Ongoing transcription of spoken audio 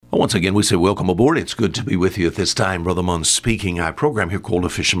Once again, we say welcome aboard. It's good to be with you at this time. Brother Munn speaking. Our program here called A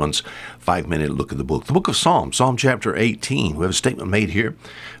Fisherman's 5-Minute Look at the Book of Psalms, Psalm chapter 18. We have a statement made here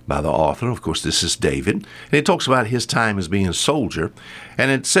by the author. Of course, this is David. And it talks about his time as being a soldier.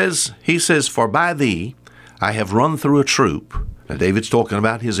 And he says, "For by thee I have run through a troop." Now, David's talking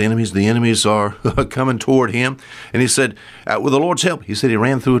about his enemies. The enemies are coming toward him. And he said, with the Lord's help, he said he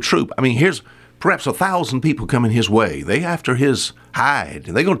ran through a troop. I mean, here's perhaps 1,000 people coming his way. They after his hide.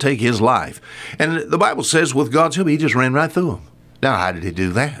 They're going to take his life. And the Bible says with God's help, he just ran right through them. Now, how did he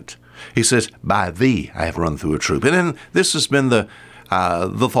do that? He says, "By thee I have run through a troop." And then this has been the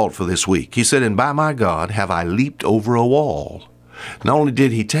thought for this week. He said, "And by my God have I leaped over a wall." Not only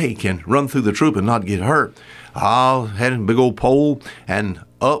did he take and run through the troop and not get hurt, had a big old pole and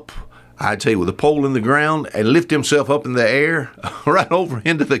up, I tell you, with a pole in the ground and lift himself up in the air right over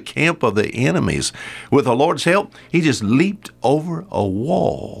into the camp of the enemies. With the Lord's help, he just leaped over a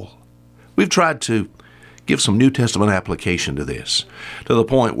wall. We've tried to give some New Testament application to this, to the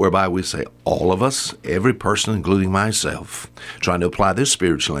point whereby we say all of us, every person, including myself, trying to apply this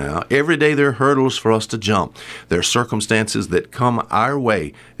spiritually now. Every day there are hurdles for us to jump. There are circumstances that come our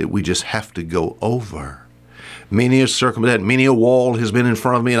way that we just have to go over. Many a wall has been in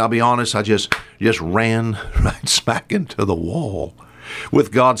front of me, and I'll be honest, I just ran right smack into the wall.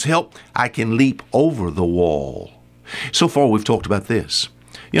 With God's help, I can leap over the wall. So far, we've talked about this.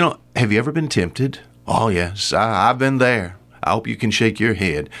 Have you ever been tempted? Oh, yes, I've been there. I hope you can shake your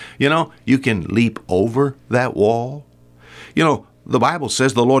head. You can leap over that wall. The Bible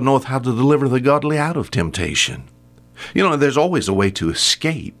says the Lord knoweth how to deliver the godly out of temptation. There's always a way to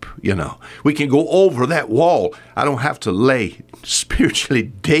escape, We can go over that wall. I don't have to lay spiritually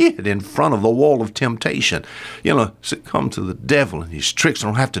dead in front of the wall of temptation. Succumb to the devil and his tricks. I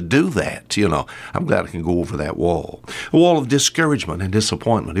don't have to do that, I'm glad I can go over that wall. A wall of discouragement and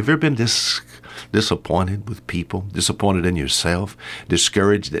disappointment. Have you ever been disappointed with people, disappointed in yourself,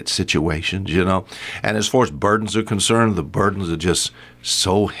 discouraged at situations, And as far as burdens are concerned, the burdens are just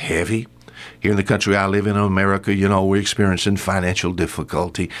so heavy. Here in the country I live in, America, we're experiencing financial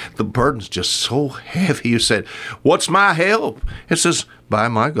difficulty. The burden's just so heavy. You said, "What's my help?" It says, "By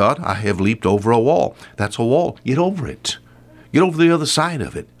my God, I have leaped over a wall." That's a wall. Get over it. Get over the other side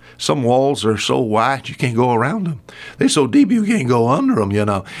of it. Some walls are so wide you can't go around them. They're so deep you can't go under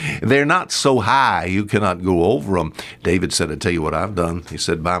them, They're not so high you cannot go over them. David said, "I tell you what I've done." He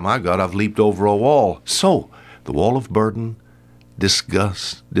said, "By my God, I've leaped over a wall." So, the wall of burden,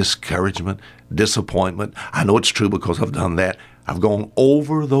 disgust, discouragement, disappointment. I know it's true because I've done that. I've gone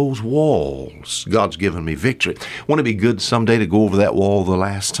over those walls. God's given me victory. Won't it be good someday to go over that wall the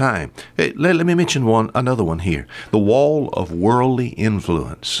last time? Hey, let me mention another one here. The wall of worldly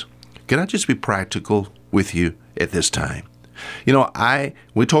influence. Can I just be practical with you at this time? We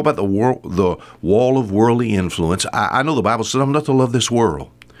talk about the wall of worldly influence. I know the Bible says I'm not to love this world.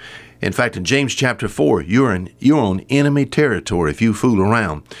 In fact, in James chapter 4, you're on enemy territory if you fool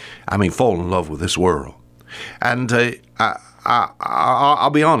around. Fall in love with this world. And I'll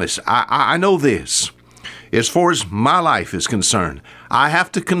be honest, I know this. As far as my life is concerned, I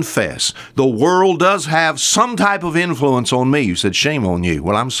have to confess, the world does have some type of influence on me. You said, "Shame on you."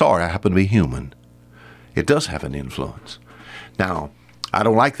 Well, I'm sorry, I happen to be human. It does have an influence. Now, I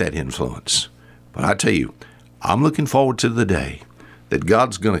don't like that influence. But I tell you, I'm looking forward to the day that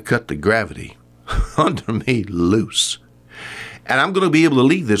God's going to cut the gravity under me loose. And I'm going to be able to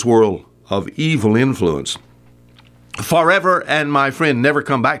leave this world of evil influence forever and, my friend, never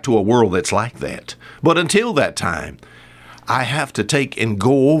come back to a world that's like that. But until that time, I have to take and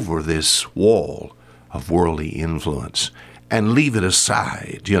go over this wall of worldly influence and leave it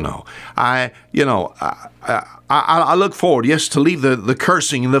aside, I look forward, yes, to leave the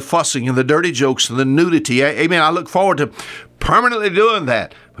cursing and the fussing and the dirty jokes and the nudity. Amen. I look forward to permanently doing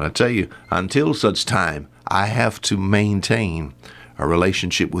that. But I tell you, until such time, I have to maintain a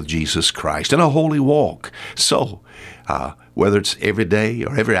relationship with Jesus Christ and a holy walk. So, whether it's every day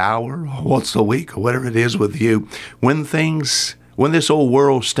or every hour or once a week or whatever it is with you, when this old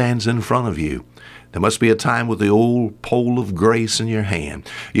world stands in front of you, there must be a time with the old pole of grace in your hand.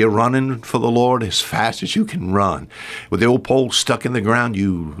 You're running for the Lord as fast as you can run. With the old pole stuck in the ground,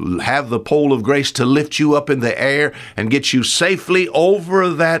 you have the pole of grace to lift you up in the air and get you safely over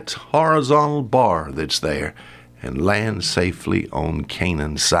that horizontal bar that's there and land safely on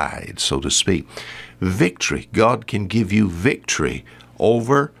Canaan's side, so to speak. Victory. God can give you victory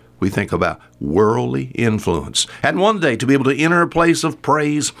over, we think about worldly influence. And one day to be able to enter a place of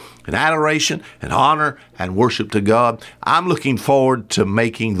praise and adoration and honor and worship to God. I'm looking forward to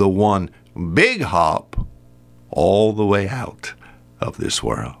making the one big hop all the way out of this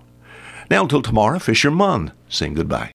world. Now until tomorrow, fisherman, saying goodbye.